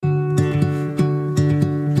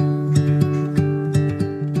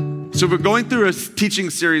So we're going through a teaching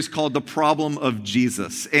series called The Problem of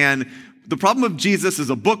Jesus. And The Problem of Jesus is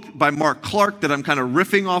a book by Mark Clark that I'm kind of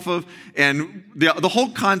riffing off of. And the whole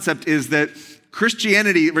concept is that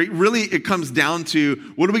Christianity, really it comes down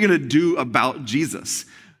to what are we going to do about Jesus?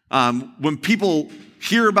 When people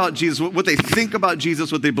hear about Jesus, what they think about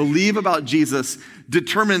Jesus, what they believe about Jesus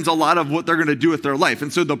determines a lot of what they're going to do with their life.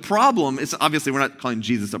 And so the problem is, obviously we're not calling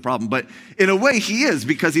Jesus a problem, but in a way he is,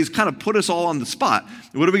 because he's kind of put us all on the spot.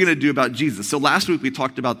 What are we going to do about Jesus? So last week we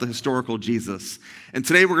talked about the historical Jesus. And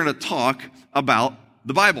today we're going to talk about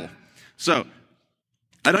the Bible. So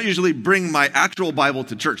I don't usually bring my actual Bible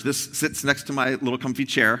to church. This sits next to my little comfy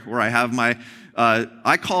chair where I have my,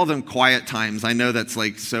 I call them quiet times. I know that's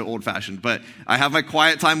like so old-fashioned, but I have my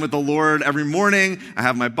quiet time with the Lord every morning. I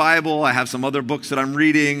have my Bible. I have some other books that I'm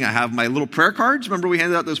reading. I have my little prayer cards. Remember we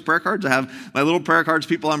handed out those prayer cards? I have my little prayer cards,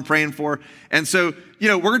 people I'm praying for. And so,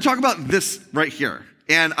 we're going to talk about this right here.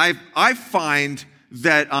 And I find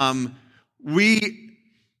that we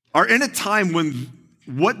are in a time when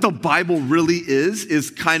what the Bible really is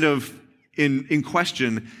kind of in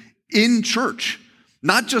question in church,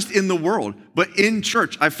 not just in the world, but in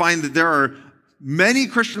church. I find that there are many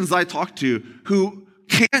Christians I talk to who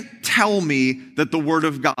can't tell me that the Word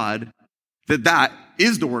of God, that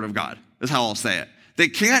is the Word of God, is how I'll say it. They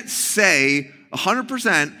can't say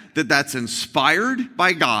 100% that that's inspired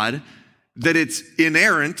by God, that it's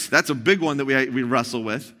inerrant, that's a big one that we wrestle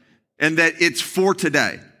with, and that it's for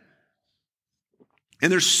today.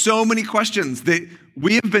 And there's so many questions that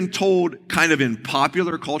we have been told kind of in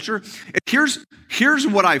popular culture. And here's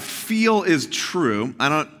what I feel is true.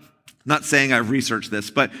 Not saying I've researched this,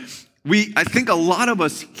 but I think a lot of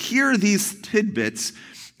us hear these tidbits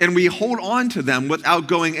and we hold on to them without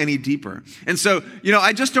going any deeper. And so,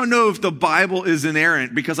 I just don't know if the Bible is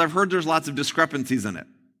inerrant because I've heard there's lots of discrepancies in it.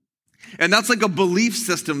 And that's like a belief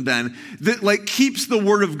system then that like keeps the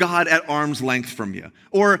Word of God at arm's length from you.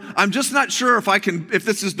 Or I'm just not sure if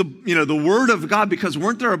this is the Word of God, because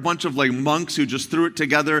weren't there a bunch of like monks who just threw it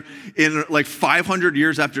together in like 500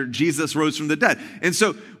 years after Jesus rose from the dead? And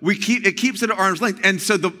so it keeps it at arm's length. And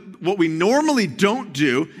so what we normally don't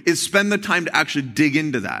do is spend the time to actually dig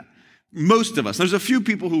into that. Most of us. There's a few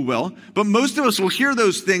people who will, but most of us will hear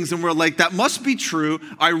those things and we're like, that must be true.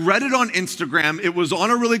 I read it on Instagram. It was on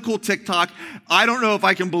a really cool TikTok. I don't know if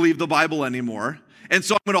I can believe the Bible anymore. And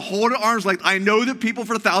so I'm going to hold it at arm's length. I know that people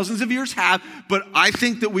for thousands of years have, but I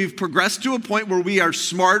think that we've progressed to a point where we are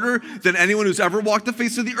smarter than anyone who's ever walked the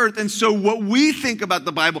face of the earth. And so what we think about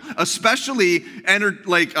the Bible, especially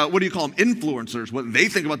what do you call them? Influencers, what they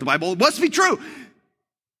think about the Bible, it must be true.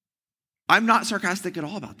 I'm not sarcastic at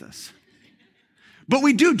all about this. But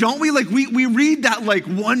we do, don't we? Like we read that like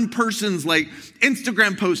one person's like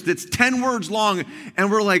Instagram post that's 10 words long and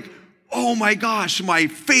we're like, oh my gosh, my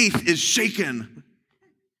faith is shaken.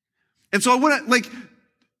 And so I want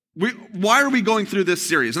to why are we going through this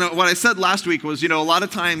series? And what I said last week was, a lot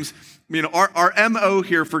of times, our MO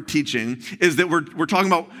here for teaching is that we're talking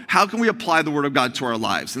about how can we apply the Word of God to our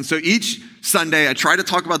lives. And so each Sunday, I try to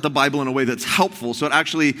talk about the Bible in a way that's helpful so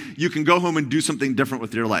you can go home and do something different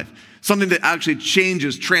with your life. Something that actually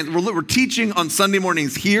changes. We're teaching on Sunday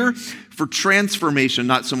mornings here for transformation,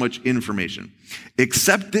 not so much information.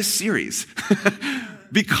 Except this series.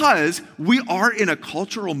 Because we are in a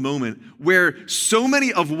cultural moment where so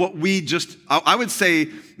many of what I would say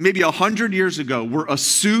maybe 100 years ago were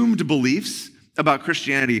assumed beliefs about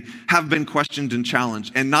Christianity have been questioned and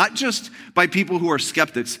challenged. And not just by people who are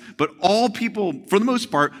skeptics, but all people, for the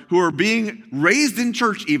most part, who are being raised in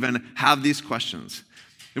church even have these questions.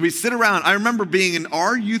 And we sit around. I remember being in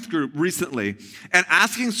our youth group recently and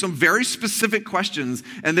asking some very specific questions.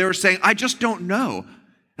 And they were saying, I just don't know.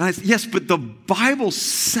 And I said, yes, but the Bible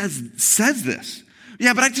says this.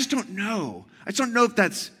 Yeah, but I just don't know. I just don't know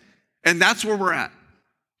if and that's where we're at.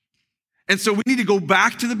 And so we need to go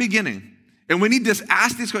back to the beginning. And we need to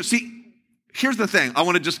ask these questions. See, here's the thing I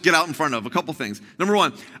want to just get out in front of. A couple things. Number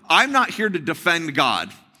one, I'm not here to defend God.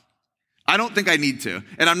 I don't think I need to.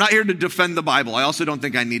 And I'm not here to defend the Bible. I also don't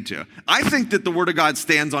think I need to. I think that the Word of God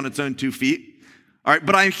stands on its own 2 feet. All right,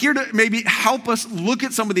 but I'm here to maybe help us look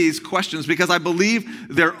at some of these questions because I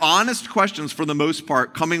believe they're honest questions for the most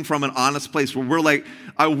part, coming from an honest place where we're like,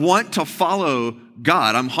 I want to follow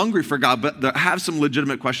God. I'm hungry for God, but I have some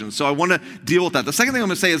legitimate questions. So I want to deal with that. The second thing I'm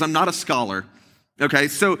going to say is I'm not a scholar. Okay,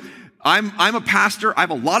 so I'm a pastor. I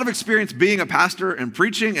have a lot of experience being a pastor and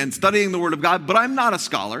preaching and studying the Word of God, but I'm not a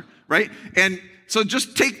scholar, right? And so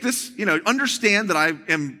just take this, understand that I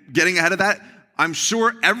am getting ahead of that. I'm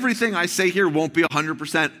sure everything I say here won't be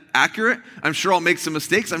 100% accurate. I'm sure I'll make some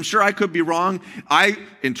mistakes. I'm sure I could be wrong. I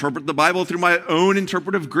interpret the Bible through my own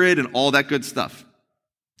interpretive grid and all that good stuff.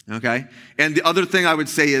 Okay? And the other thing I would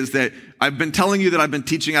say is that I've been telling you that I've been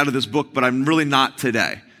teaching out of this book, but I'm really not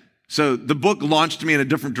today. So the book launched me in a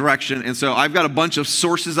different direction, and so I've got a bunch of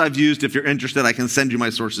sources I've used. If you're interested, I can send you my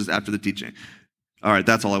sources after the teaching. All right,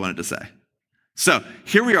 that's all I wanted to say. So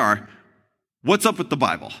here we are. What's up with the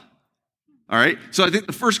Bible? All right, so I think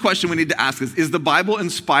the first question we need to ask is the Bible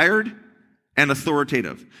inspired and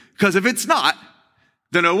authoritative? Because if it's not,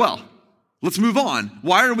 then oh well. Let's move on.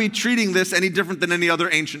 Why are we treating this any different than any other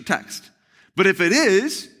ancient text? But if it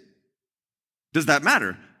is, does that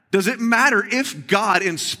matter? Does it matter if God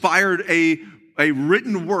inspired a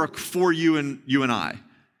written work for you and I?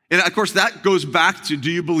 And of course, that goes back to,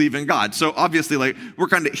 do you believe in God? So obviously, like, we're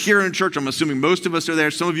kind of here in church. I'm assuming most of us are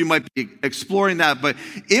there. Some of you might be exploring that. But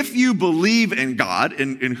if you believe in God,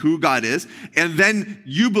 in who God is, and then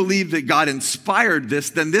you believe that God inspired this,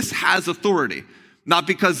 then this has authority. Not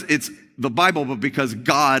because it's the Bible, but because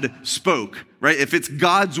God spoke, right? If it's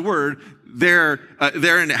God's word,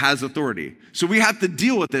 therein it has authority. So we have to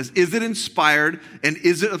deal with this. Is it inspired and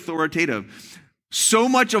is it authoritative? So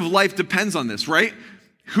much of life depends on this, right?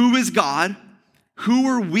 Who is God? Who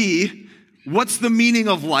are we? What's the meaning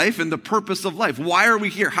of life and the purpose of life? Why are we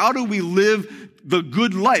here? How do we live the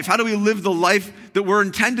good life? How do we live the life that we're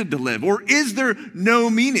intended to live? Or is there no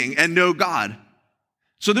meaning and no God?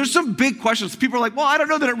 So there's some big questions. People are like, well, I don't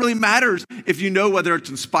know that it really matters if you know whether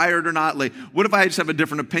it's inspired or not. Like, what if I just have a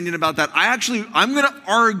different opinion about that? I'm going to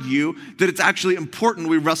argue that it's actually important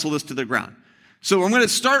we wrestle this to the ground. So I'm going to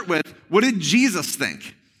start with, what did Jesus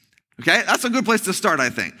think? Okay, that's a good place to start, I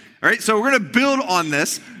think. All right, so we're going to build on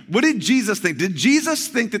this. What did Jesus think? Did Jesus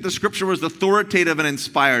think that the scripture was authoritative and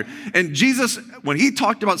inspired? And Jesus, when he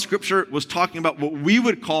talked about scripture, was talking about what we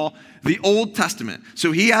would call the Old Testament.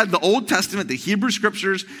 So he had the Old Testament, the Hebrew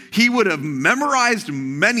scriptures. He would have memorized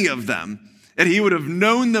many of them, and he would have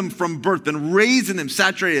known them from birth and raised in them,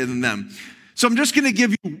 saturated in them. So I'm just going to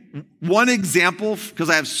give you one example because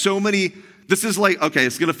I have so many. This is like, okay,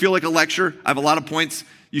 it's going to feel like a lecture. I have a lot of points.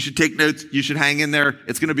 You should take notes. You should hang in there.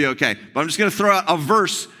 It's going to be okay. But I'm just going to throw out a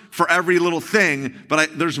verse for every little thing,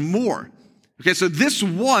 but there's more. Okay, so this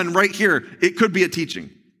one right here, it could be a teaching.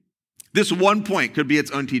 This one point could be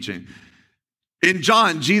its own teaching. In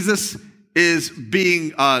John, Jesus is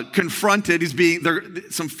being confronted.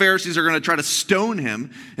 Some Pharisees are going to try to stone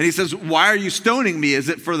him. And he says, why are you stoning me? Is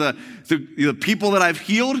it for the people that I've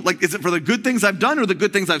healed? Like, is it for the good things I've done or the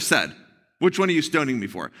good things I've said? Which one are you stoning me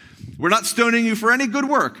for? We're not stoning you for any good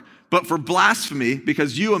work, but for blasphemy,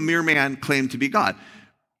 because you, a mere man, claim to be God.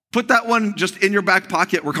 Put that one just in your back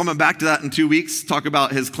pocket. We're coming back to that in 2 weeks, talk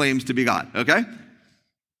about his claims to be God, okay?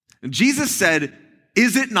 And Jesus said,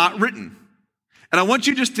 is it not written? And I want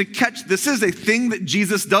you just to catch, this is a thing that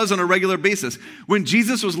Jesus does on a regular basis. When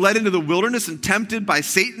Jesus was led into the wilderness and tempted by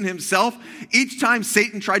Satan himself, each time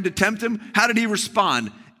Satan tried to tempt him, how did he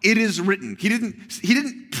respond? It is written. He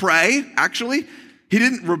didn't pray, actually. He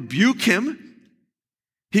didn't rebuke him.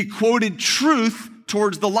 He quoted truth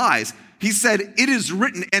towards the lies. He said, it is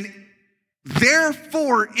written, and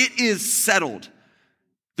therefore it is settled.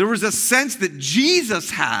 There was a sense that Jesus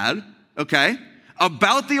had, okay,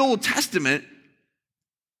 about the Old Testament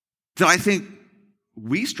that I think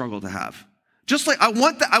we struggle to have. Just like, I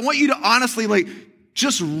want you to honestly, like,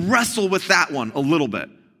 just wrestle with that one a little bit.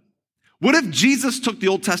 What if Jesus took the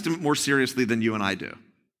Old Testament more seriously than you and I do?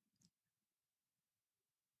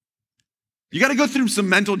 You got to go through some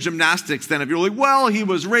mental gymnastics then if you're like, well, he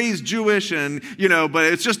was raised Jewish and,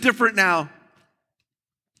 but it's just different now.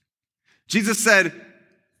 Jesus said,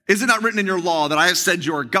 is it not written in your law that I have said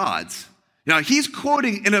you are gods? Now, he's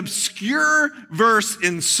quoting an obscure verse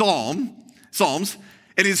in Psalms,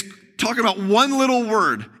 and he's talking about one little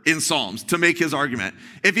word in Psalms to make his argument.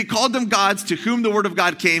 If he called them gods to whom the word of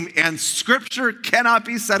God came, and scripture cannot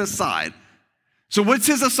be set aside. So what's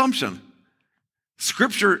his assumption?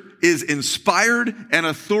 Scripture is inspired and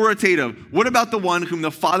authoritative. What about the one whom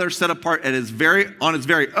the Father set apart on his very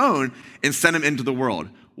own and sent him into the world?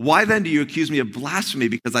 Why then do you accuse me of blasphemy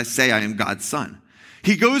because I say I am God's son?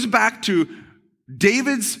 He goes back to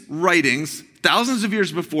David's writings thousands of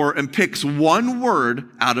years before and picks one word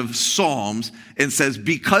out of Psalms and says,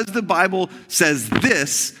 because the Bible says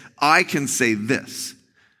this, I can say this.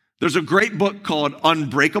 There's a great book called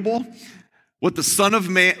Unbreakable, what the Son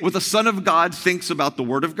of God thinks about the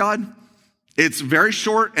Word of God. It's very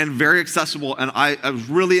short and very accessible, and it was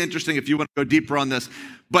really interesting if you want to go deeper on this.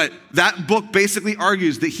 But that book basically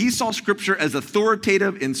argues that he saw Scripture as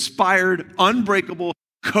authoritative, inspired, unbreakable,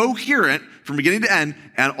 coherent from beginning to end,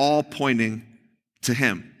 and all pointing to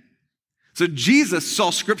him. So Jesus saw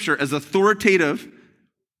Scripture as authoritative,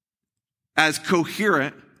 as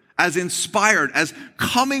coherent, as inspired, as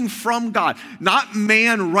coming from God. Not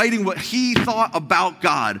man writing what he thought about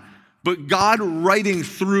God, but God writing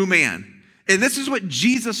through man. And this is what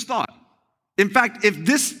Jesus thought. In fact,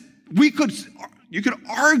 you could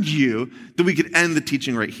argue that we could end the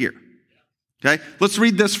teaching right here. Okay? Let's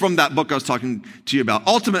read this from that book I was talking to you about.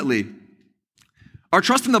 Ultimately, our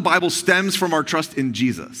trust in the Bible stems from our trust in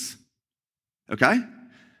Jesus. Okay?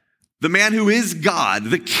 The man who is God,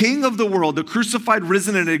 the King of the world, the crucified,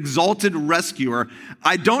 risen, and exalted rescuer.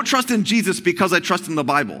 I don't trust in Jesus because I trust in the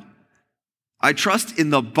Bible. I trust in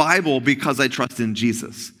the Bible because I trust in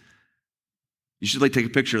Jesus. You should take a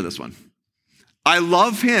picture of this one. I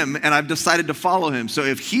love him and I've decided to follow him. So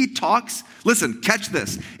if he talks, listen, catch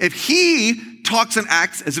this. If he talks and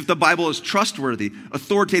acts as if the Bible is trustworthy,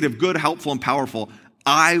 authoritative, good, helpful, and powerful,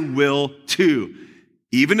 I will too.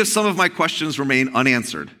 Even if some of my questions remain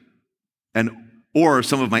unanswered or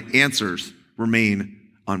some of my answers remain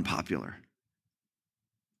unpopular.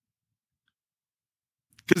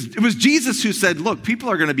 Because it was Jesus who said, look, people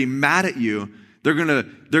are going to be mad at you. They're going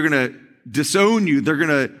to disown you. They're going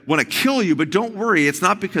to want to kill you. But don't worry. It's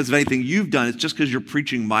not because of anything you've done. It's just because you're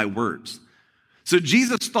preaching my words. So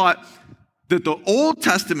Jesus thought that the Old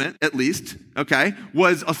Testament, at least, okay,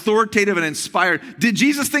 was authoritative and inspired. Did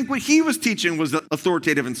Jesus think what he was teaching was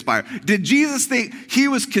authoritative and inspired? Did Jesus think he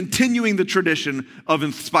was continuing the tradition of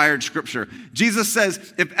inspired scripture? Jesus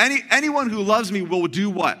says, if anyone who loves me will do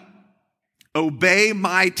what? Obey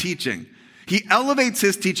my teaching. He elevates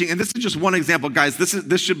his teaching, and this is just one example, guys.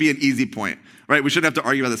 This should be an easy point, right? We shouldn't have to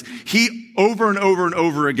argue about this. He over and over and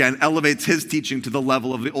over again elevates his teaching to the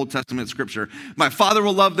level of the Old Testament scripture. My Father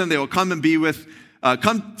will love them; they will come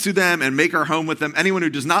to them and make our home with them. Anyone who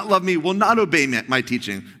does not love me will not obey my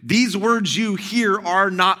teaching. These words you hear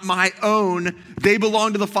are not my own; they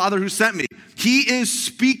belong to the Father who sent me. He is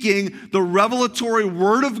speaking the revelatory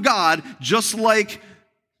word of God, just like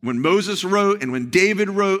when Moses wrote and when David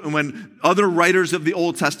wrote and when other writers of the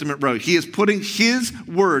Old Testament wrote. He is putting his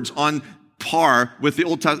words on par with the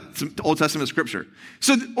Old Testament scripture.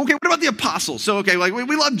 So, okay, what about the apostles? So, okay,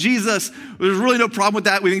 we love Jesus. There's really no problem with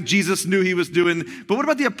that. We think Jesus knew he was doing. But what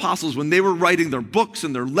about the apostles when they were writing their books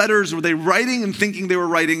and their letters? Were they writing and thinking they were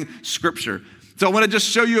writing scripture? So I want to just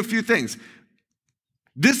show you a few things.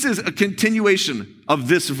 This is a continuation of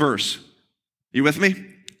this verse. You with me?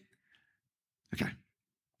 Okay.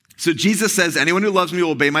 So Jesus says, anyone who loves me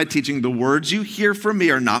will obey my teaching. The words you hear from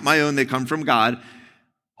me are not my own. They come from God.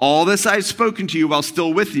 All this I've spoken to you while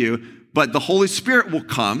still with you, but the Holy Spirit will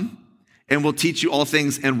come and will teach you all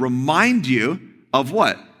things and remind you of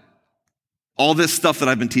what? All this stuff that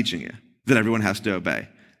I've been teaching you, that everyone has to obey.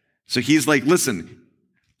 So he's like, listen,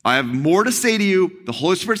 I have more to say to you. The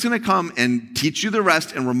Holy Spirit's going to come and teach you the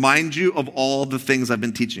rest and remind you of all the things I've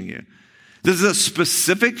been teaching you. This is a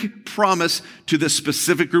specific promise to this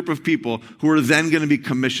specific group of people who are then going to be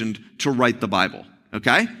commissioned to write the Bible,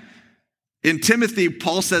 okay? In Timothy,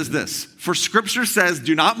 Paul says this, for scripture says,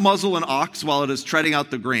 do not muzzle an ox while it is treading out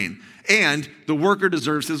the grain, and the worker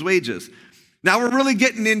deserves his wages. Now we're really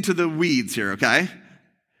getting into the weeds here, okay?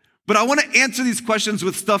 But I want to answer these questions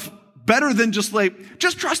with stuff better than just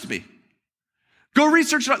trust me. Go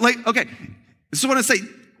research, okay, this is what I say.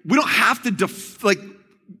 We don't have to,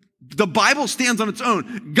 the Bible stands on its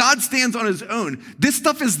own. God stands on his own. This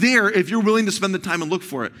stuff is there if you're willing to spend the time and look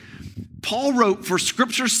for it. Paul wrote, for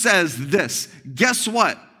scripture says this. Guess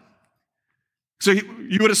what? So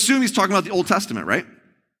you would assume he's talking about the Old Testament, right?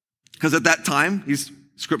 Because at that time,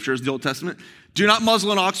 scripture is the Old Testament. Do not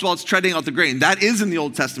muzzle an ox while it's treading out the grain. That is in the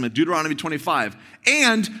Old Testament, Deuteronomy 25.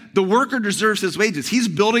 And the worker deserves his wages. He's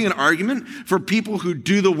building an argument for people who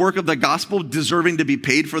do the work of the gospel deserving to be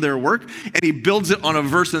paid for their work. And he builds it on a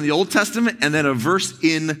verse in the Old Testament and then a verse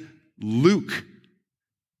in Luke.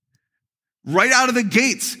 Right out of the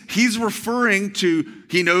gates, he's referring to,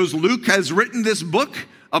 he knows Luke has written this book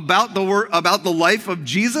about the life of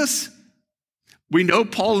Jesus. We know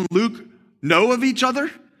Paul and Luke know of each other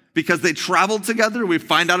because they traveled together. We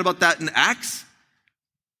find out about that in Acts.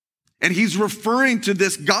 And he's referring to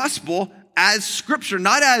this gospel as scripture,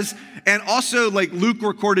 not as, and also like Luke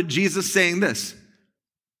recorded Jesus saying this.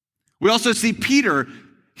 We also see Peter,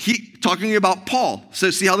 talking about Paul. So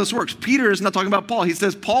see how this works. Peter is not talking about Paul. He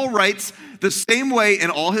says, Paul writes the same way in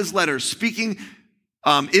all his letters, speaking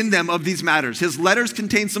in them of these matters. His letters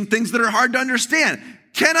contain some things that are hard to understand.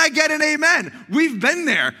 Can I get an amen? We've been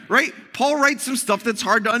there, right? Paul writes some stuff that's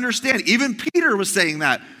hard to understand. Even Peter was saying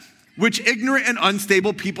that, which ignorant and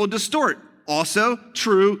unstable people distort. also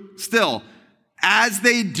true still, as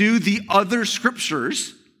they do the other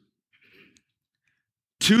scriptures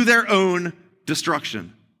to their own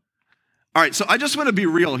destruction. All right, so I just want to be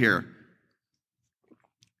real here.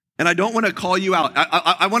 And I don't want to call you out.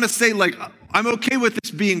 I want to say, like, I'm okay with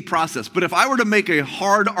this being processed. But if I were to make a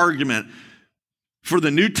hard argument for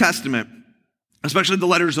the New Testament, especially the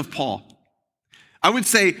letters of Paul, I would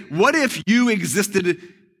say, what if you existed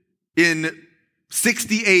in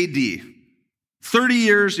 60 AD, 30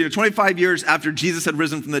 years, 25 years after Jesus had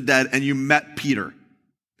risen from the dead, and you met Peter?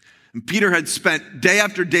 And Peter had spent day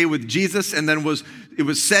after day with Jesus, and then it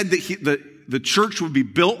was said that the church would be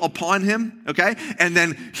built upon him, okay? And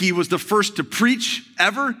then he was the first to preach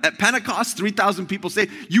ever at Pentecost. 3,000 people say,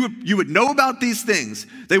 you would know about these things.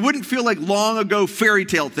 They wouldn't feel like long ago fairy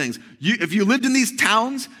tale things. If you lived in these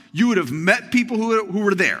towns, you would have met people who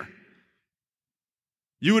were there.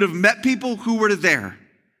 You would have met people who were there.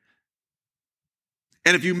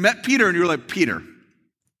 And if you met Peter and you were like, Peter,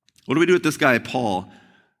 what do we do with this guy, Paul?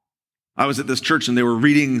 I was at this church and they were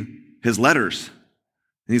reading his letters.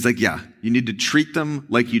 And he's like, yeah, you need to treat them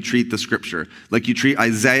like you treat the scripture. Like you treat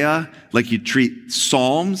Isaiah, like you treat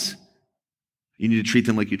Psalms. You need to treat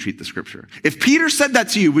them like you treat the scripture. If Peter said that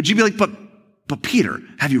to you, would you be like, but Peter,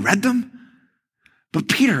 have you read them? But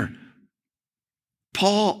Peter,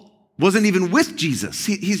 Paul wasn't even with Jesus.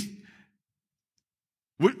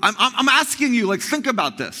 I'm asking you, like, think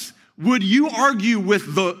about this. Would you argue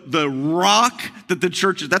with the rock that the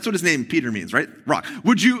church is? That's what his name, Peter, means, right? Rock.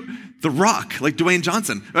 The rock, like Dwayne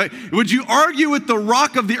Johnson, right? Would you argue with the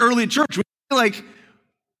rock of the early church?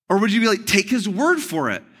 Or would you be like, take his word for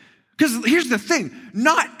it? Because here's the thing.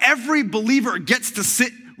 Not every believer gets to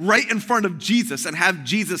sit right in front of Jesus and have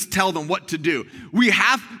Jesus tell them what to do.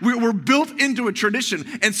 We're built into a tradition.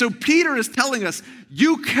 And so Peter is telling us,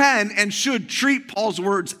 you can and should treat Paul's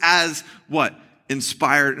words as what?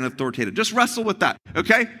 Inspired and authoritative. Just wrestle with that,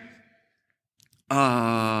 okay?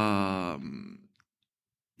 Yeah.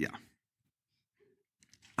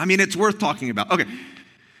 I mean, it's worth talking about. Okay.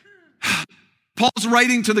 Paul's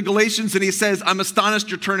writing to the Galatians and he says, I'm astonished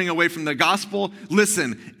you're turning away from the gospel.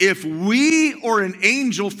 Listen, if we or an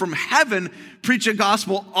angel from heaven preach a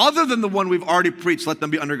gospel other than the one we've already preached, let them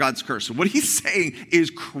be under God's curse. So what he's saying is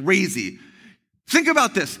crazy. Think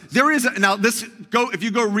about this. If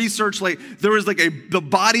you go research, there was the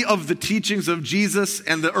body of the teachings of Jesus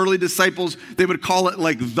and the early disciples, they would call it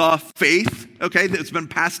like the faith, okay, that's been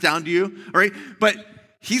passed down to you, all right? But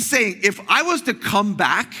he's saying, if I was to come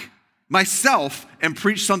back myself and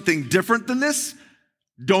preach something different than this,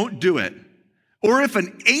 don't do it. Or if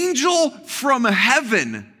an angel from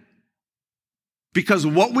heaven, because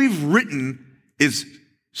what we've written is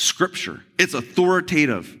scripture. It's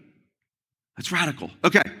authoritative. That's radical.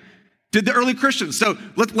 Okay. Did the early Christians. So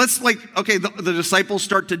the disciples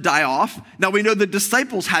start to die off. Now we know the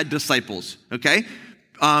disciples had disciples, okay?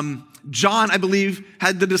 John, I believe,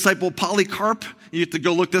 had the disciple Polycarp. You have to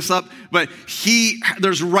go look this up. But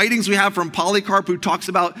there's writings we have from Polycarp who talks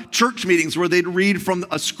about church meetings where they'd read from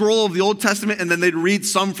a scroll of the Old Testament and then they'd read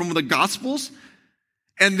some from the Gospels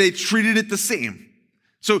and they treated it the same.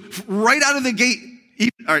 So right out of the gate,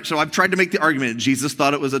 all right, so I've tried to make the argument. Jesus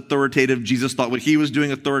thought it was authoritative. Jesus thought what he was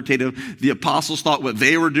doing authoritative. The apostles thought what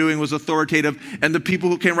they were doing was authoritative. And the people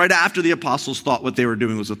who came right after the apostles thought what they were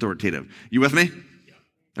doing was authoritative. You with me?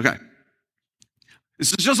 Okay. This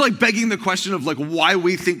is just like begging the question of why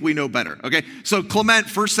we think we know better, okay? So Clement,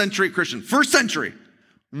 first century Christian,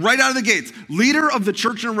 right out of the gates, leader of the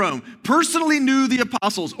church in Rome, personally knew the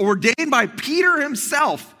apostles, ordained by Peter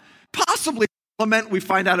himself, possibly Clement we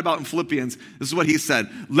find out about in Philippians. This is what he said.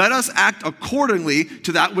 Let us act accordingly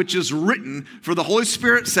to that which is written, for the Holy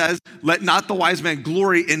Spirit says, let not the wise man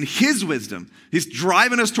glory in his wisdom. He's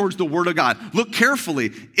driving us towards the word of God. Look carefully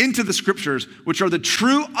into the scriptures, which are the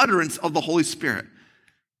true utterance of the Holy Spirit.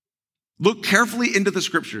 Look carefully into the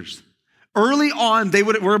scriptures. Early on,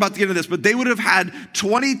 we're about to get into this, but they would have had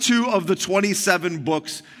 22 of the 27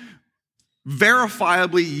 books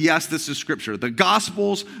verifiably, yes, this is scripture. The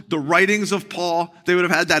Gospels, the writings of Paul, they would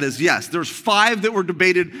have had that as yes. There's 5 that were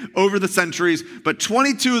debated over the centuries, but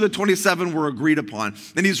 22 of the 27 were agreed upon.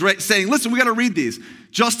 And he's saying, listen, we got to read these.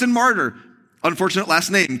 Justin Martyr, unfortunate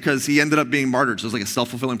last name because he ended up being martyred, so it's like a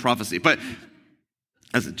self-fulfilling prophecy. But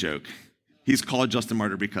as a joke, he's called Justin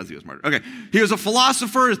Martyr because he was martyred. Okay, he was a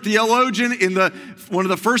philosopher, a theologian, one of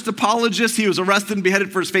the first apologists. He was arrested and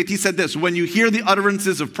beheaded for his faith. He said this, when you hear the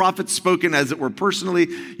utterances of prophets spoken as it were personally,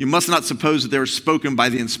 you must not suppose that they were spoken by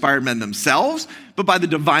the inspired men themselves, but by the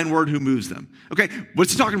divine word who moves them. Okay,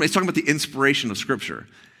 what's he talking about? He's talking about the inspiration of scripture.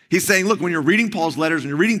 He's saying, look, when you're reading Paul's letters, when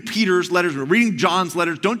you're reading Peter's letters, when you're reading John's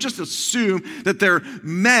letters, don't just assume that they're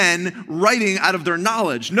men writing out of their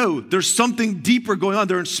knowledge. No, there's something deeper going on.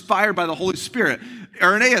 They're inspired by the Holy Spirit.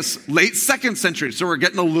 Irenaeus, late 2nd century, so we're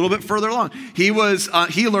getting a little bit further along. He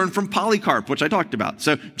learned from Polycarp, which I talked about.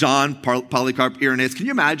 So John, Polycarp, Irenaeus. Can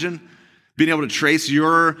you imagine being able to trace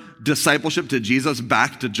your discipleship to Jesus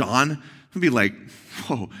back to John? It'd be like,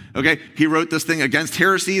 whoa, okay. He wrote this thing against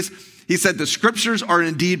heresies. He said, the scriptures are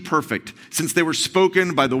indeed perfect, since they were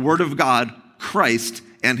spoken by the word of God, Christ,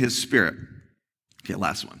 and his Spirit. Okay,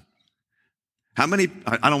 last one. How many,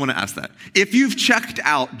 I don't want to ask that. If you've checked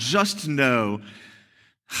out, just know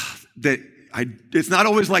that it's not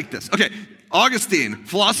always like this. Okay, Augustine,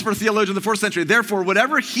 philosopher, theologian of the 4th century. Therefore,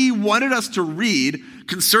 whatever he wanted us to read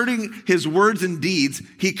concerning his words and deeds,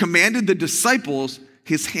 he commanded the disciples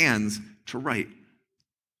his hands to write.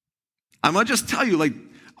 I'm going to just tell you,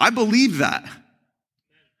 I believe that.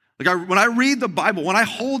 When I read the Bible, when I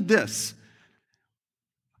hold this,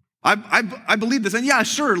 I believe this. And yeah,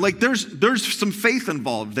 sure, there's some faith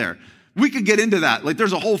involved there. We could get into that.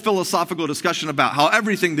 There's a whole philosophical discussion about how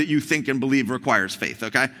everything that you think and believe requires faith,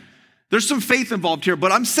 okay? There's some faith involved here,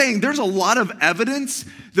 but I'm saying there's a lot of evidence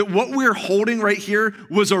that what we're holding right here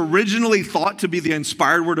was originally thought to be the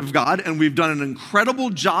inspired word of God, and we've done an incredible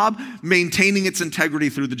job maintaining its integrity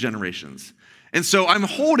through the generations. And so I'm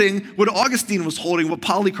holding what Augustine was holding, what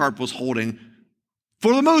Polycarp was holding,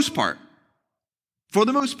 for the most part. For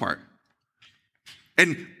the most part.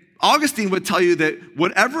 And Augustine would tell you that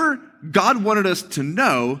whatever God wanted us to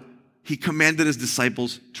know, he commanded his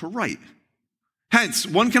disciples to write. Hence,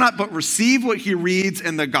 one cannot but receive what he reads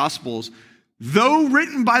in the Gospels, though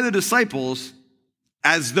written by the disciples,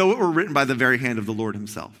 as though it were written by the very hand of the Lord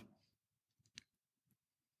himself.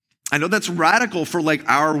 I know that's radical for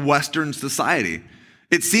our Western society.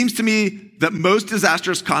 It seems to me that most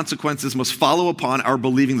disastrous consequences must follow upon our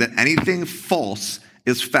believing that anything false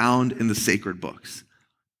is found in the sacred books.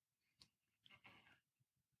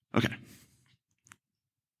 Okay.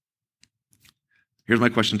 Here's my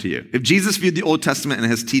question to you. If Jesus viewed the Old Testament and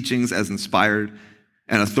his teachings as inspired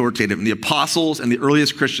and authoritative, and the apostles and the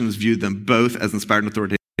earliest Christians viewed them both as inspired and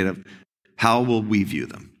authoritative, how will we view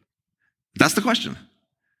them? That's the question.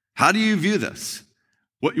 How do you view this?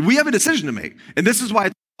 We have a decision to make, and this is why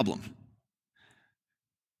it's a problem.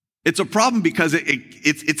 It's a problem because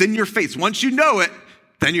it's in your face. Once you know it,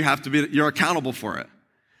 then you're accountable for it.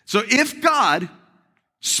 So if God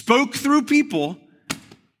spoke through people,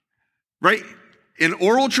 right, an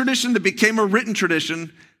oral tradition that became a written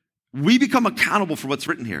tradition, we become accountable for what's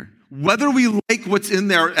written here, whether we like what's in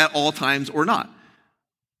there at all times or not.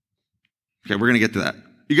 Okay, we're going to get to that.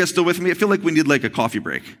 You guys still with me? I feel like we need a coffee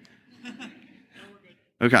break.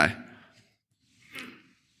 Okay.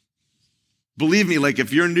 Believe me,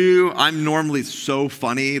 if you're new, I'm normally so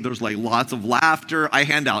funny. There's lots of laughter. I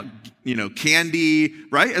hand out, candy,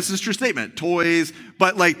 right? It's a true statement. Toys.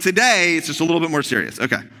 But today, it's just a little bit more serious.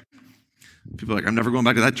 Okay. People are I'm never going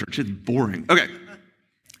back to that church. It's boring. Okay.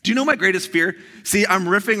 Do you know my greatest fear? See, I'm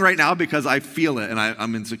riffing right now because I feel it and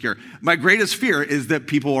I'm insecure. My greatest fear is that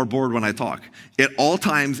people are bored when I talk at all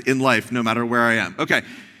times in life, no matter where I am. Okay.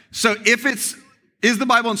 So is the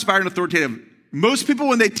Bible inspired and authoritative? Most people,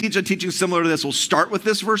 when they teach a teaching similar to this, will start with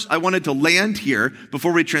this verse. I wanted to land here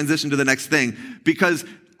before we transition to the next thing, because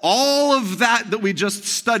all of that we just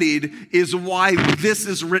studied is why this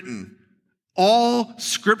is written. All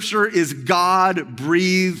scripture is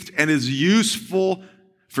God-breathed and is useful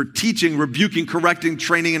for teaching, rebuking, correcting,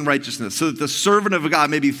 training in righteousness, so that the servant of God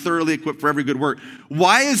may be thoroughly equipped for every good work.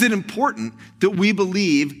 Why is it important that we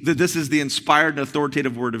believe that this is the inspired and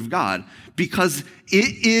authoritative word of God? Because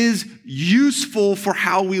it is useful for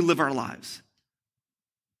how we live our lives.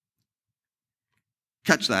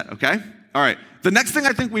 Catch that, okay? All right. The next thing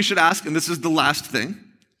I think we should ask, and this is the last thing,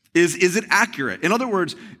 is it accurate? In other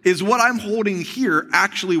words, is what I'm holding here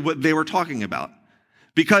actually what they were talking about?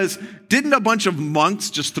 Because didn't a bunch of monks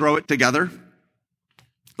just throw it together?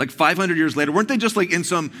 500 years later, weren't they just in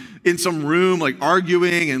some room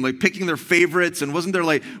arguing and picking their favorites? And wasn't there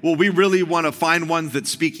well, we really want to find ones that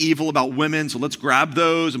speak evil about women, so let's grab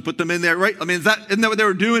those and put them in there, right? I mean, isn't that what they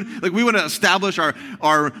were doing? We want to establish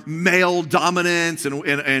our male dominance and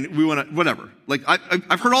we want to whatever.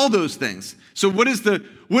 I've heard all those things. So what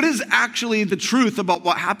is actually the truth about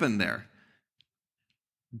what happened there?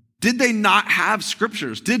 Did they not have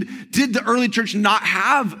scriptures? Did the early church not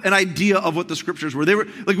have an idea of what the scriptures were? They were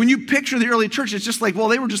when you picture the early church, it's just they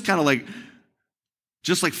were just kind of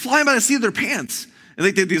flying by the seat of their pants.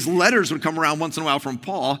 And these letters would come around once in a while from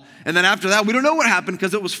Paul. And then after that, we don't know what happened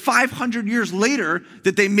because it was 500 years later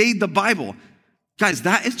that they made the Bible. Guys,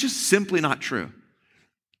 that is just simply not true.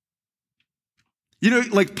 You know,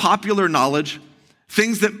 like popular knowledge,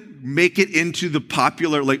 things that make it into the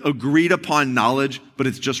popular, like agreed upon knowledge, but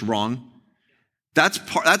it's just wrong.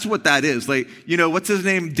 That's what that is. Like, you know, what's his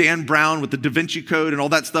name? Dan Brown with the Da Vinci Code and all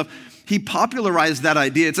that stuff. He popularized that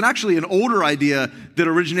idea. It's actually an older idea that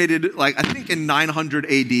originated, like, I think in 900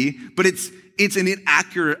 AD, but it's an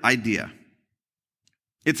inaccurate idea.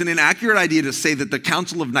 It's an inaccurate idea to say that the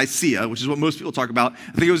Council of Nicaea, which is what most people talk about,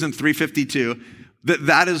 I think it was in 352,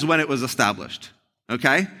 that is when it was established.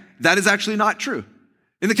 Okay? That is actually not true.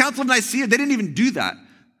 In the Council of Nicaea, they didn't even do that.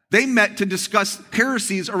 They met to discuss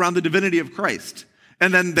heresies around the divinity of Christ.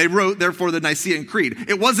 And then they wrote, therefore, the Nicene Creed.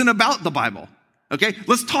 It wasn't about the Bible. Okay?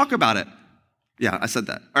 Let's talk about it. Yeah, I said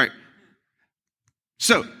that. All right.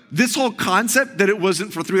 So, this whole concept that it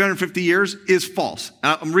wasn't for 350 years is false.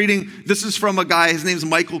 I'm reading, this is from a guy, his name's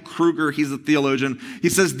Michael Kruger, he's a theologian. He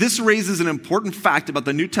says, this raises an important fact about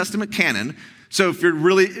the New Testament canon. So if you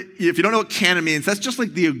don't know what canon means, that's just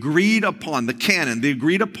like the agreed upon, the canon, the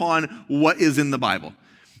agreed upon what is in the Bible.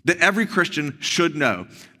 That every Christian should know.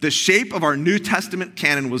 The shape of our New Testament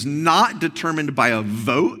canon was not determined by a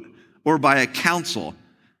vote or by a council,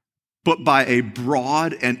 but by a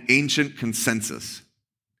broad and ancient consensus.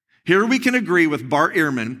 Here we can agree with Bart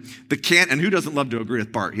Ehrman, and who doesn't love to agree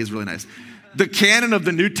with Bart? He's really nice. The canon of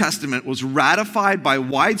the New Testament was ratified by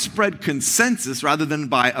widespread consensus rather than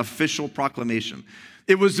by official proclamation.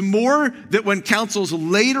 It was more that when councils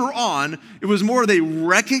later on, it was more they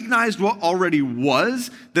recognized what already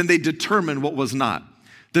was than they determined what was not.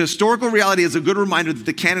 The historical reality is a good reminder that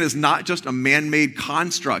the canon is not just a man-made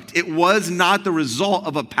construct. It was not the result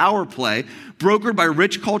of a power play brokered by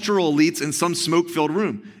rich cultural elites in some smoke-filled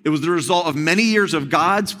room. It was the result of many years of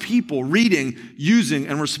God's people reading, using,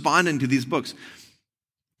 and responding to these books.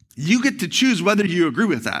 You get to choose whether you agree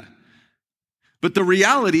with that. But the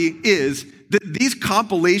reality is that these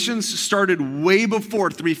compilations started way before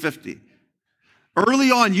 350.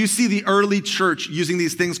 Early on, you see the early church using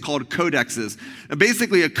these things called codexes. And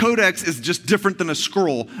basically, a codex is just different than a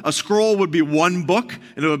scroll. A scroll would be one book,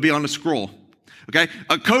 and it would be on a scroll. Okay?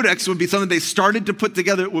 A codex would be something they started to put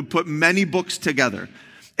together. It would put many books together.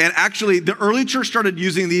 And actually, the early church started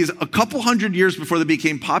using these a couple hundred years before they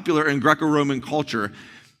became popular in Greco-Roman culture.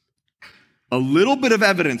 A little bit of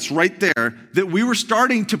evidence right there that we were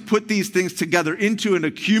starting to put these things together into an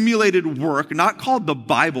accumulated work, not called the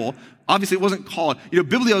Bible. Obviously, it wasn't called,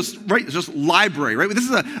 Biblios, right? It's just library, right? This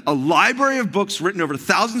is a library of books written over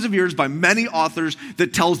thousands of years by many authors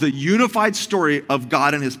that tells the unified story of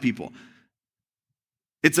God and his people.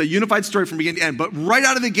 It's a unified story from beginning to end, but right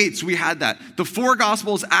out of the gates, we had that. The four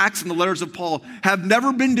Gospels, Acts, and the letters of Paul have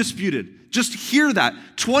never been disputed. Just hear that.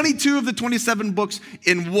 22 of the 27 books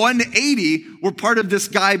in 180 were part of this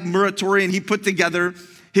guy, Muratori, and he put together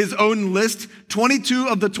his own list. 22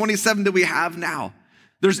 of the 27 that we have now.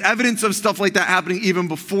 There's evidence of stuff like that happening even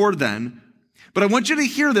before then. But I want you to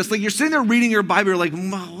hear this. Like, you're sitting there reading your Bible, you're like,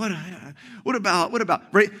 what about,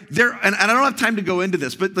 right? And I don't have time to go into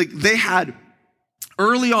this, but like they had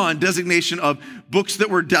early on designation of books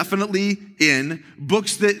that were definitely in,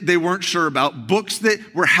 books that they weren't sure about, books that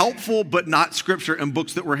were helpful but not scripture, and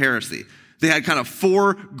books that were heresy. They had kind of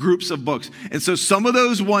four groups of books. And so some of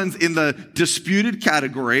those ones in the disputed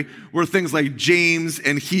category were things like James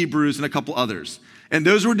and Hebrews and a couple others. And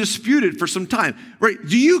those were disputed for some time, right?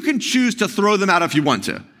 You can choose to throw them out if you want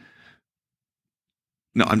to.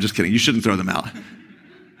 No, I'm just kidding. You shouldn't throw them out.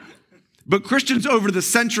 But Christians over the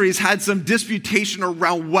centuries had some disputation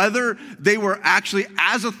around whether they were actually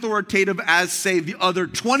as authoritative as, say, the other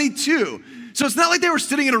 22. So it's not like they were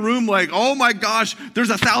sitting in a room like, oh my gosh, there's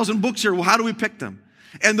 1,000 books here. Well, how do we pick them?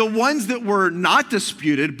 And the ones that were not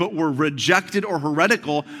disputed but were rejected or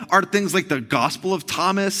heretical are things like the Gospel of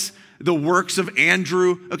Thomas, the works of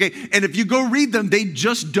Andrew, okay? And if you go read them, they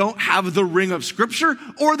just don't have the ring of scripture,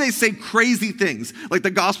 or they say crazy things. Like the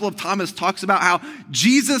Gospel of Thomas talks about how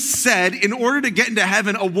Jesus said, in order to get into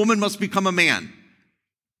heaven, a woman must become a man.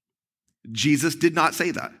 Jesus did not say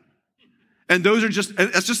that. And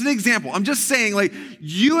that's just an example. I'm just saying, like,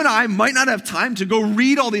 you and I might not have time to go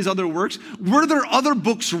read all these other works. Were there other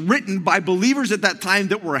books written by believers at that time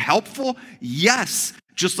that were helpful? Yes.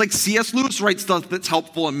 Just like C.S. Lewis writes stuff that's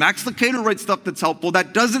helpful and Max Lucado writes stuff that's helpful,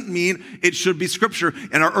 that doesn't mean it should be scripture.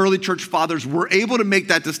 And our early church fathers were able to make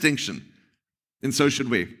that distinction. And so should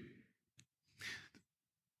we.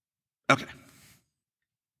 Okay.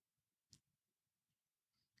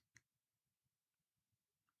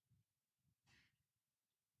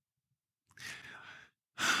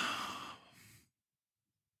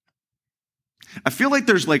 I feel like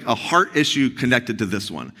there's like a heart issue connected to this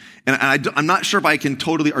one. And I'm not sure if I can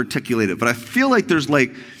totally articulate it, but I feel like there's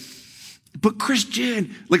like, but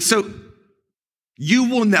Christian, like, so you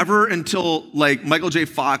will never, until like Michael J.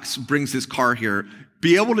 Fox brings his car here,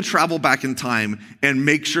 be able to travel back in time and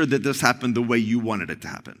make sure that this happened the way you wanted it to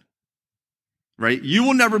happen. Right? You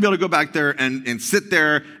will never be able to go back there and sit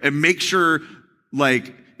there and make sure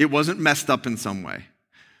like it wasn't messed up in some way.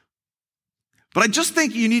 But I just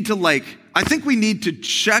think you need to I think we need to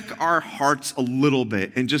check our hearts a little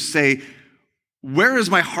bit and just say, where is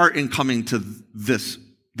my heart in coming to this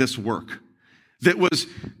work? That was,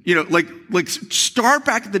 like start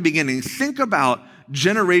back at the beginning. Think about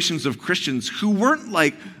generations of Christians who weren't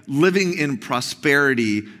like living in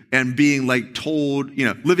prosperity and being like told,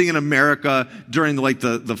 living in America during the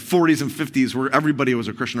 40s and 50s where everybody was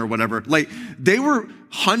a Christian or whatever. Like they were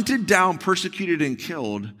hunted down, persecuted, and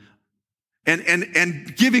killed.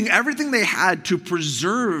 And giving everything they had to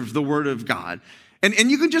preserve the word of God.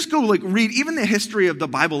 And you can just go read even the history of the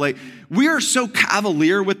Bible. Like we are so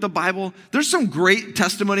cavalier with the Bible. There's some great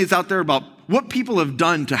testimonies out there about what people have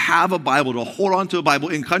done to have a Bible, to hold on to a Bible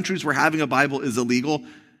in countries where having a Bible is illegal.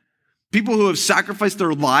 People who have sacrificed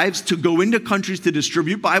their lives to go into countries to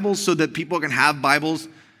distribute Bibles so that people can have Bibles,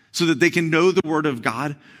 so that they can know the word of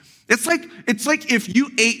God. It's like if you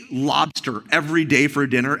ate lobster every day for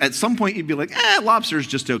dinner, at some point you'd be like, lobster is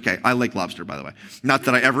just okay. I like lobster, by the way. Not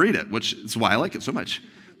that I ever eat it, which is why I like it so much.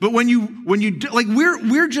 But when you do, like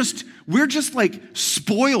we're just like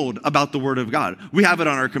spoiled about the word of God. We have it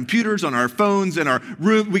on our computers, on our phones, in our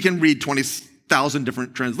room. We can read 20,000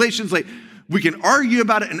 different translations. Like we can argue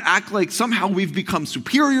about it and act like somehow we've become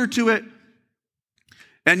superior to it.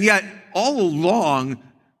 And yet all along,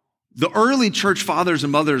 the early church fathers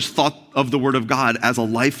and mothers thought of the word of God as a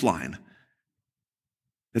lifeline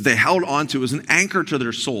that they held on to as an anchor to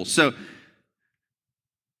their soul. So,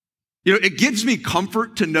 it gives me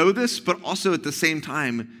comfort to know this, but also at the same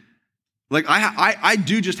time, like I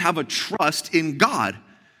do just have a trust in God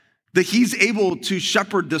that he's able to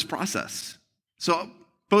shepherd this process. So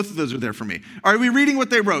both of those are there for me. Are we reading what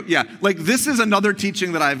they wrote? Yeah. Like this is another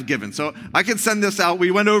teaching that I've given. So I can send this out. We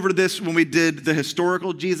went over this when we did the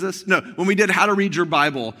historical Jesus. No, when we did how to read your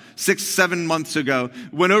Bible 6-7 months ago.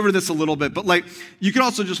 Went over this a little bit. But you can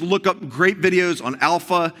also just look up great videos on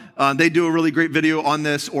Alpha. They do a really great video on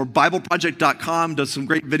this. Or BibleProject.com does some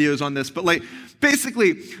great videos on this. But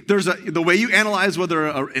basically, the way you analyze whether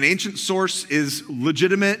an ancient source is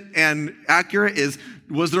legitimate and accurate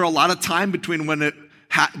was there a lot of time between when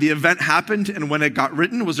the event happened and when it got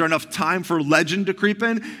written? Was there enough time for legend to creep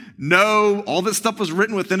in? No, all this stuff was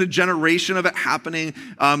written within a generation of it happening.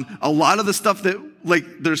 A lot of the stuff that,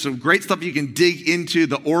 there's some great stuff you can dig into.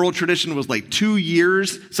 The oral tradition was 2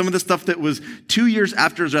 years. Some of the stuff that was 2 years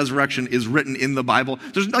after his resurrection is written in the Bible.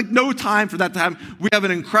 There's no time for that to happen. We have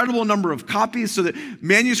an incredible number of copies, so that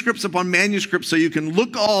manuscripts upon manuscripts, so you can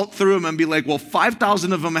look all through them and be like, well,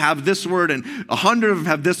 5,000 of them have this word and 100 of them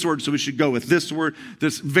have this word, so we should go with this word.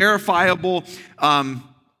 This verifiable.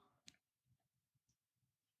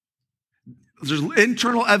 There's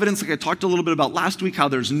internal evidence, like I talked a little bit about last week, how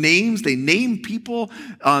there's names. They name people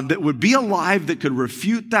that would be alive that could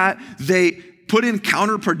refute that. They put in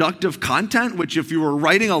counterproductive content, which if you were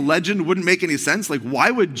writing a legend wouldn't make any sense. Like,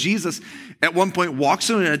 why would Jesus at one point walk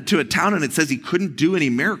into a town and it says he couldn't do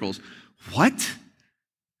any miracles? What?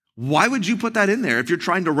 Why would you put that in there if you're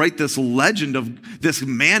trying to write this legend of this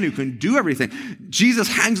man who can do everything? Jesus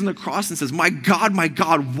hangs on the cross and says, my God,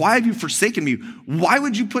 why have you forsaken me? Why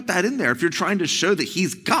would you put that in there if you're trying to show that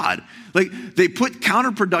he's God? They put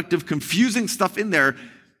counterproductive, confusing stuff in there.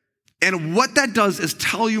 And what that does is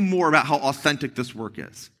tell you more about how authentic this work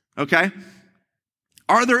is. Okay?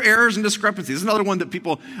 Are there errors and discrepancies? This is another one that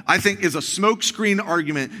people, I think, is a smokescreen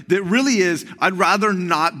argument that really is, I'd rather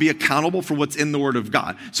not be accountable for what's in the Word of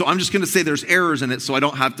God. So I'm just going to say there's errors in it so I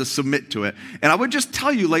don't have to submit to it. And I would just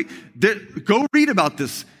tell you, go read about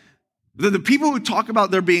this. The people who talk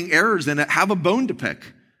about there being errors in it have a bone to pick.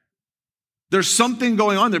 There's something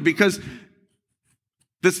going on there because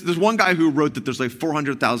there's one guy who wrote that there's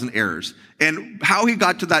 400,000 errors. And how he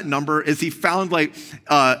got to that number is he found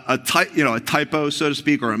a typo, so to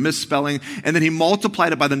speak, or a misspelling, and then he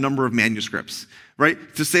multiplied it by the number of manuscripts, right?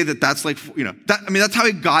 To say that's that's how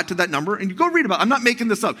he got to that number. And you go read about it. I'm not making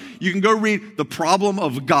this up. You can go read The Problem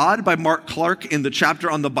of God by Mark Clark in the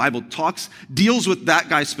chapter on the Bible deals with that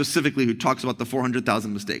guy specifically who talks about the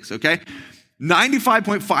 400,000 mistakes, okay?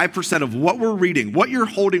 95.5% of what we're reading, what you're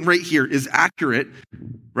holding right here is accurate,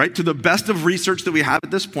 right? To the best of research that we have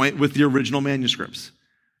at this point with the original manuscripts.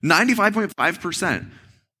 95.5%.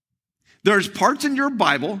 There's parts in your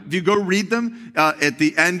Bible, if you go read them at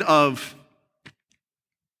the end of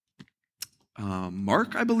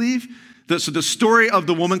Mark, I believe. So the story of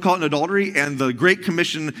the woman caught in adultery and the Great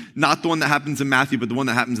Commission, not the one that happens in Matthew, but the one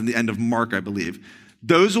that happens in the end of Mark, I believe.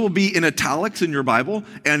 Those will be in italics in your Bible.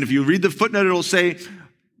 And if you read the footnote, it'll say,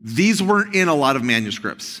 these weren't in a lot of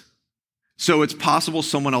manuscripts. So it's possible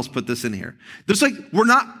someone else put this in here. There's we're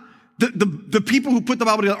not, the people who put the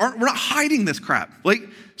Bible together, we're not hiding this crap. We're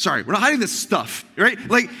not hiding this stuff, right?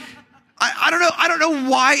 I don't know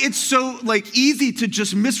why it's so easy to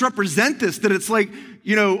just misrepresent this, that it's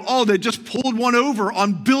they just pulled one over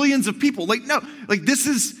on billions of people.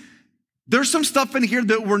 There's some stuff in here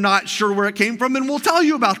that we're not sure where it came from, and we'll tell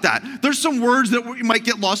you about that. There's some words that might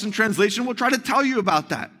get lost in translation. We'll try to tell you about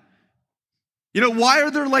that. Why are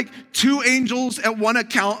there 2 angels at one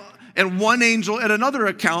account and 1 angel at another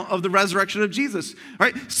account of the resurrection of Jesus,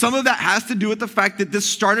 right? Some of that has to do with the fact that this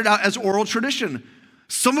started out as oral tradition.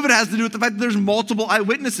 Some of it has to do with the fact that there's multiple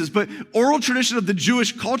eyewitnesses, but oral tradition of the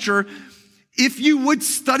Jewish culture, if you would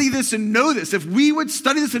study this and know this, if we would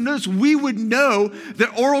study this and know this, we would know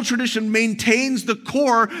that oral tradition maintains the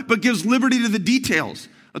core but gives liberty to the details.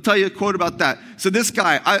 I'll tell you a quote about that. So this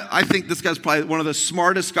guy, I think this guy's probably one of the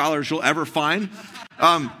smartest scholars you'll ever find.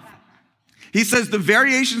 He says the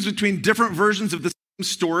variations between different versions of the same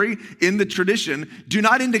story in the tradition do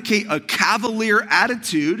not indicate a cavalier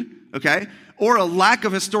attitude, okay, or a lack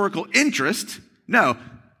of historical interest. No,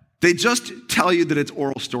 they just tell you that it's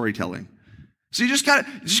oral storytelling. So you just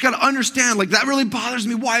gotta understand, that really bothers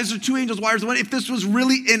me. Why is there 2 angels? Why is there 1? If this was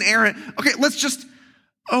really inerrant, okay,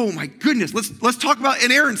 oh my goodness, let's talk about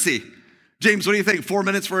inerrancy. James, what do you think? 4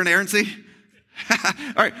 minutes for inerrancy?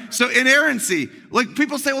 All right, so inerrancy.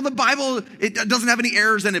 People say, well, the Bible, it doesn't have any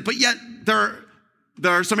errors in it, but yet there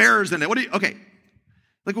are some errors in it. Okay.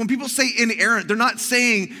 When people say inerrant, they're not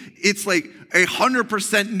saying it's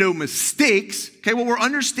 100% no mistakes. Okay, what we're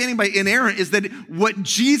understanding by inerrant is that what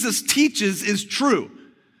Jesus teaches is true.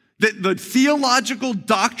 That the theological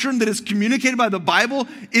doctrine that is communicated by the Bible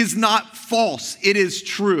is not false. It is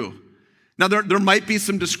true. Now, there might be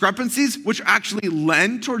some discrepancies which actually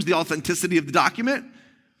lend towards the authenticity of the document.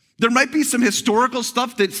 There might be some historical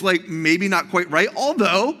stuff that's maybe not quite right,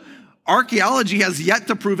 although archaeology has yet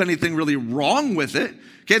to prove anything really wrong with it.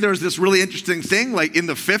 Okay, there's this really interesting thing, in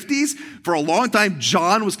the 50s, for a long time,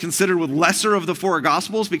 John was considered with lesser of the 4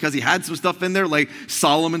 Gospels because he had some stuff in there like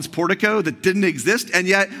Solomon's portico that didn't exist, and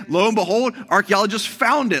yet, lo and behold, archaeologists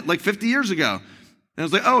found it 50 years ago. And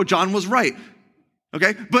it was oh, John was right.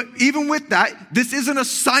 Okay, but even with that, this isn't a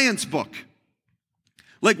science book.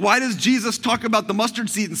 Why does Jesus talk about the mustard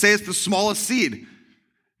seed and say it's the smallest seed?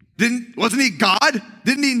 Wasn't he God?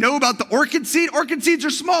 Didn't he know about the orchid seed? Orchid seeds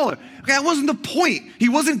are smaller. Okay, that wasn't the point. He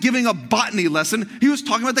wasn't giving a botany lesson. He was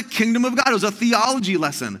talking about the kingdom of God. It was a theology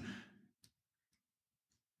lesson.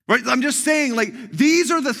 Right? I'm just saying,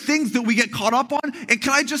 these are the things that we get caught up on. And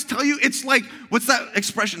can I just tell you, it's what's that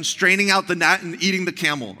expression? Straining out the gnat and eating the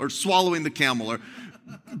camel, or swallowing the camel, or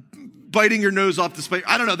biting your nose off the spike.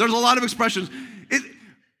 I don't know. There's a lot of expressions.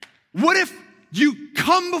 What if you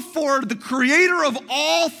come before the creator of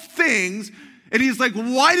all things, and he's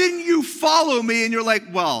why didn't you follow me? And you're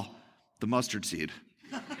well, the mustard seed.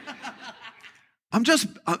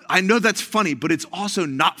 I know that's funny, but it's also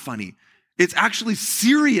not funny. It's actually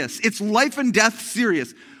serious. It's life and death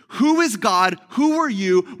serious. Who is God? Who are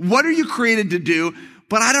you? What are you created to do?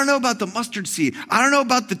 But I don't know about the mustard seed. I don't know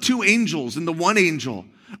about the 2 angels and the 1 angel.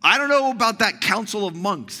 I don't know about that council of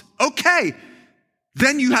monks. Okay.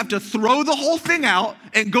 Then you have to throw the whole thing out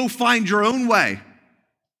and go find your own way.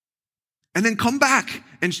 And then come back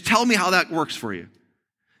and tell me how that works for you.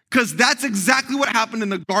 Because that's exactly what happened in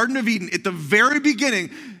the Garden of Eden. At the very beginning,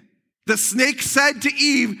 the snake said to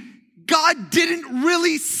Eve, God didn't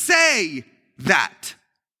really say that.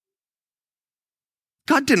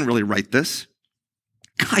 God didn't really write this.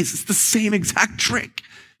 Guys, it's the same exact trick.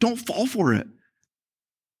 Don't fall for it.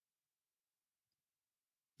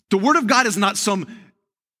 The Word of God is not some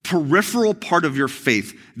peripheral part of your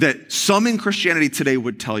faith that some in Christianity today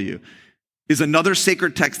would tell you is another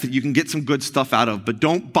sacred text that you can get some good stuff out of, but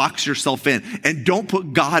don't box yourself in, and don't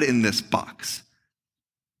put God in this box.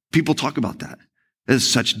 People talk about that. That is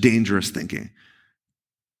such dangerous thinking.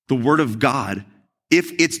 The Word of God,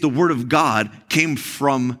 if it's the Word of God, came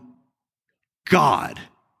from God,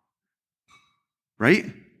 right?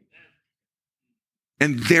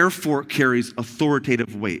 And therefore carries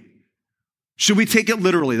authoritative weight. Should we take it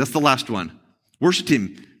literally? That's the last one. Worship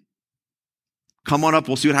team, come on up.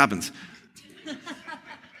 We'll see what happens.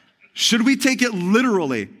 Should we take it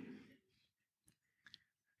literally?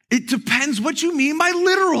 It depends what you mean by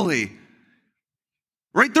literally.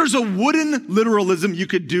 right? There's a wooden literalism you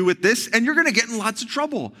could do with this, and you're going to get in lots of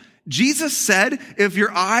trouble. Jesus said, if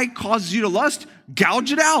your eye causes you to lust,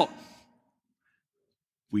 gouge it out.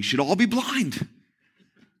 We should all be blind.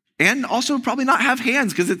 And also probably not have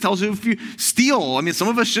hands, because it tells you if you steal. I mean, some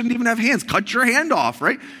of us shouldn't even have hands. Cut your hand off,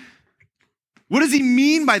 right? What does he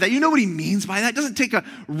mean by that? You know what he means by that? It doesn't take a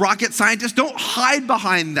rocket scientist. Don't hide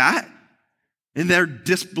behind that and there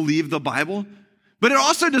disbelieve the Bible. But it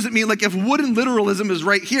also doesn't mean, like, if wooden literalism is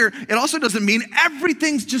right here, it also doesn't mean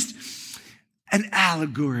everything's just an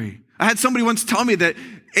allegory. I had somebody once tell me that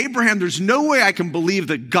Abraham, there's no way I can believe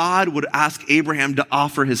that God would ask Abraham to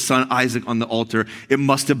offer his son Isaac on the altar. It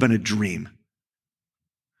must have been a dream.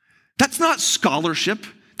 That's not scholarship.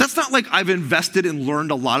 That's not like I've invested and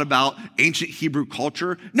learned a lot about ancient Hebrew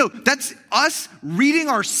culture. No, that's us reading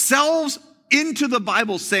ourselves into the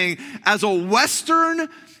Bible saying, as a Western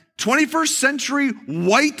 21st century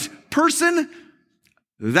white person,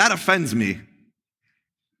 that offends me.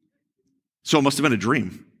 So it must have been a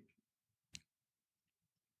dream.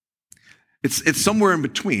 It's somewhere in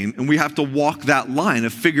between, and we have to walk that line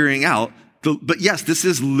of figuring out, but yes, this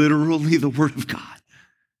is literally the Word of God.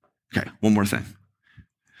 Okay, one more thing.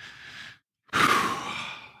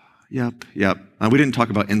 Yep. We didn't talk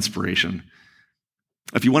about inspiration.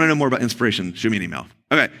 If you want to know more about inspiration, shoot me an email.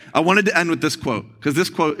 Okay, I wanted to end with this quote, because this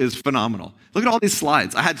quote is phenomenal. Look at all these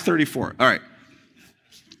slides. I had 34. All right.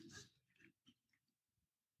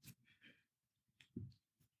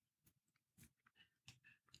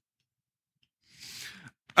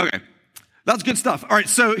 Okay, that's good stuff. All right,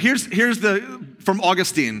 so here's from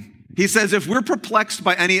Augustine. He says, if we're perplexed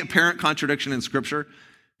by any apparent contradiction in Scripture,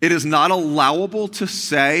 it is not allowable to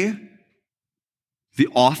say the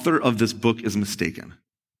author of this book is mistaken.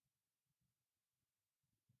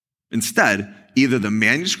 Instead, either the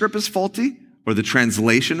manuscript is faulty, or the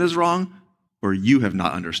translation is wrong, or you have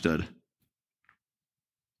not understood.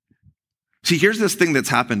 See, here's this thing that's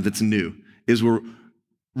happened that's new, is we're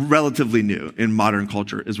relatively new in modern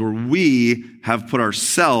culture, is where we have put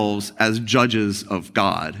ourselves as judges of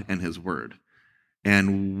God and his word.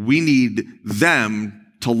 And we need them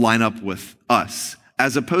to line up with us,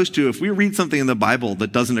 as opposed to if we read something in the Bible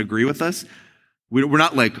that doesn't agree with us, we're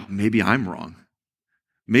not like, maybe I'm wrong.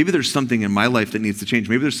 Maybe there's something in my life that needs to change.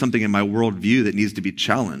 Maybe there's something in my worldview that needs to be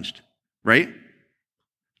challenged, right?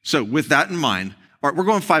 So with that in mind, all right, we're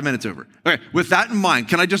going 5 minutes over. Okay, with that in mind,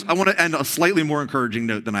 I want to end a slightly more encouraging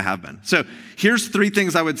note than I have been. So here's 3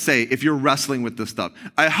 things I would say if you're wrestling with this stuff.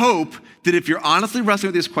 I hope that if you're honestly wrestling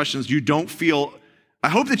with these questions, I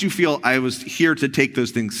hope that you feel I was here to take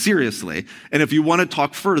those things seriously. And if you want to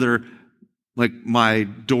talk further, like my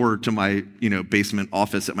door to my, basement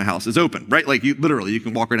office at my house is open, right? Like you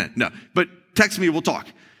can walk right in. No, but text me, we'll talk.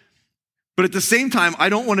 But at the same time, I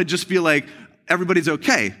don't want to just feel like everybody's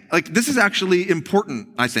okay. Like this is actually important,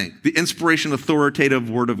 I think. The inspiration, authoritative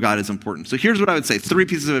word of God is important. So here's what I would say. 3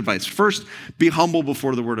 pieces of advice. First, be humble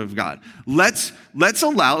before the word of God. Let's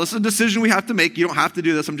allow, this is a decision we have to make. You don't have to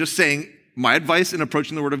do this. I'm just saying, my advice in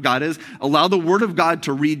approaching the word of God is allow the word of God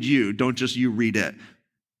to read you. Don't just you read it.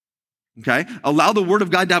 Okay? Allow the word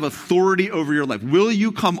of God to have authority over your life. Will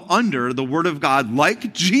you come under the word of God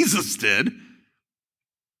like Jesus did?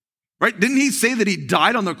 Right? Didn't he say that he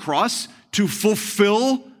died on the cross to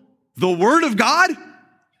fulfill the word of God?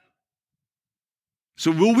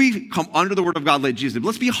 So will we come under the word of God like Jesus did?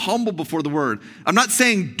 Let's be humble before the word. I'm not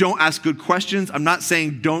saying don't ask good questions. I'm not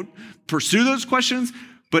saying don't pursue those questions.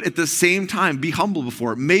 But at the same time, be humble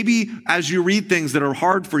before it. Maybe as you read things that are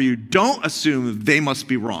hard for you, don't assume they must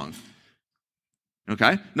be wrong.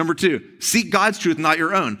 Okay? Number 2, seek God's truth, not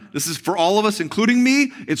your own. This is for all of us, including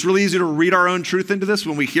me. It's really easy to read our own truth into this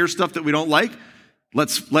when we hear stuff that we don't like.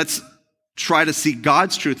 Let's try to seek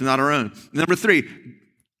God's truth and not our own. Number 3,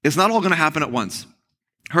 it's not all going to happen at once.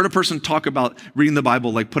 I heard a person talk about reading the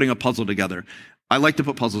Bible like putting a puzzle together. I like to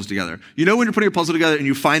put puzzles together. You know when you're putting a puzzle together and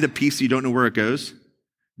you find a piece you don't know where it goes?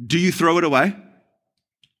 Do you throw it away?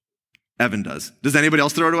 Evan does. Does anybody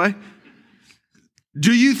else throw it away?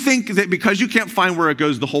 Do you think that because you can't find where it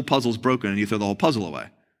goes, the whole puzzle's broken and you throw the whole puzzle away?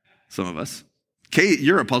 Some of us. Kate,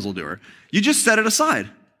 you're a puzzle doer. You just set it aside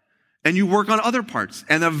and you work on other parts.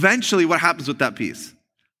 And eventually what happens with that piece?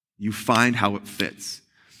 You find how it fits.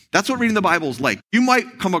 That's what reading the Bible is like. You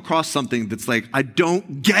might come across something that's like, I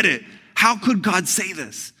don't get it. How could God say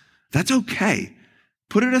this? That's okay.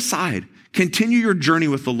 Put it aside. Continue your journey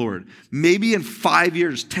with the Lord. Maybe in 5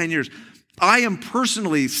 years, 10 years. I am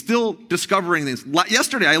personally still discovering things.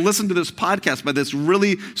 Yesterday, I listened to this podcast by this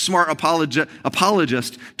really smart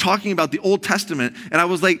apologist talking about the Old Testament, and I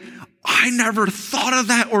was like, I never thought of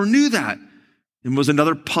that or knew that. It was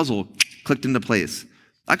another puzzle clicked into place.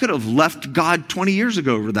 I could have left God 20 years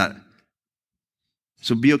ago over that.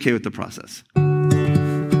 So be okay with the process.